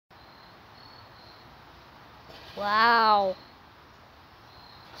Wow.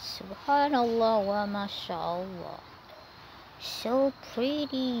 Subhanallah wa mashallah. So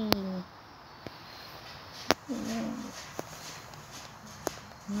pretty.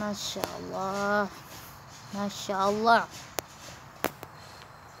 Mashallah. Mashallah.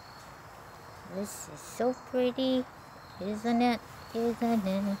 This is so pretty, isn't it? Isn't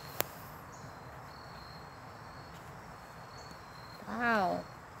it? Wow.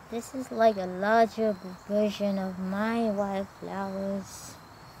 This is like a larger version of my wildflowers.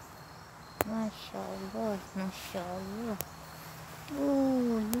 Mashallah. Mashallah.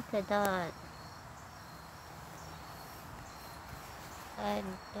 Ooh, look at that. And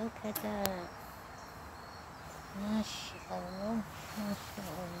look at that. Mashallah.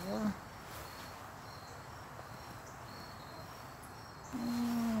 Mashallah.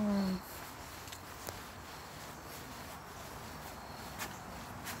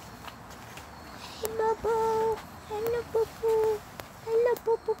 Hello, Boo. Hello, Boo Boo. Hello,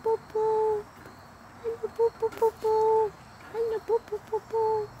 Boo Boo Boo Boo. Hello, Boo Boo Boo Boo. Hello, Boo Boo Boo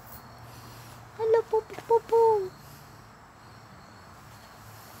Boo. Hello, Boo Boo Boo Boo.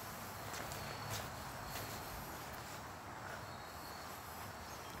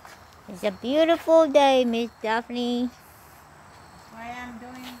 It's a beautiful day, Miss Daphne. Why I'm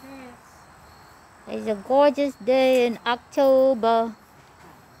doing this? It's a gorgeous day in October.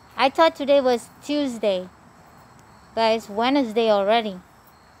 I thought today was Tuesday, but it's Wednesday already.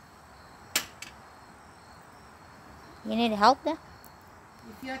 You need help there?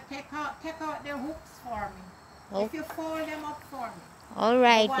 If you take out the hooks for me. Oh. If you fold them up for me.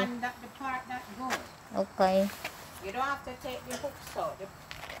 Alright. The part that good. Okay. You don't have to take the hooks out. The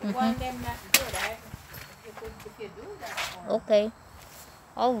one them not good. If you do that for me. Okay.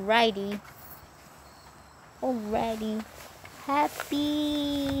 Alrighty. Alrighty.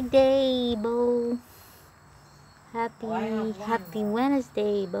 Happy day, Bo. Happy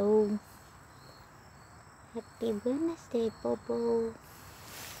Wednesday, Bo. Happy Wednesday, Bobo.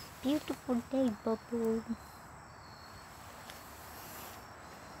 Beautiful day, Bobo.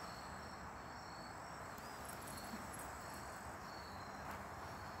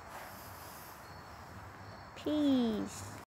 Peace.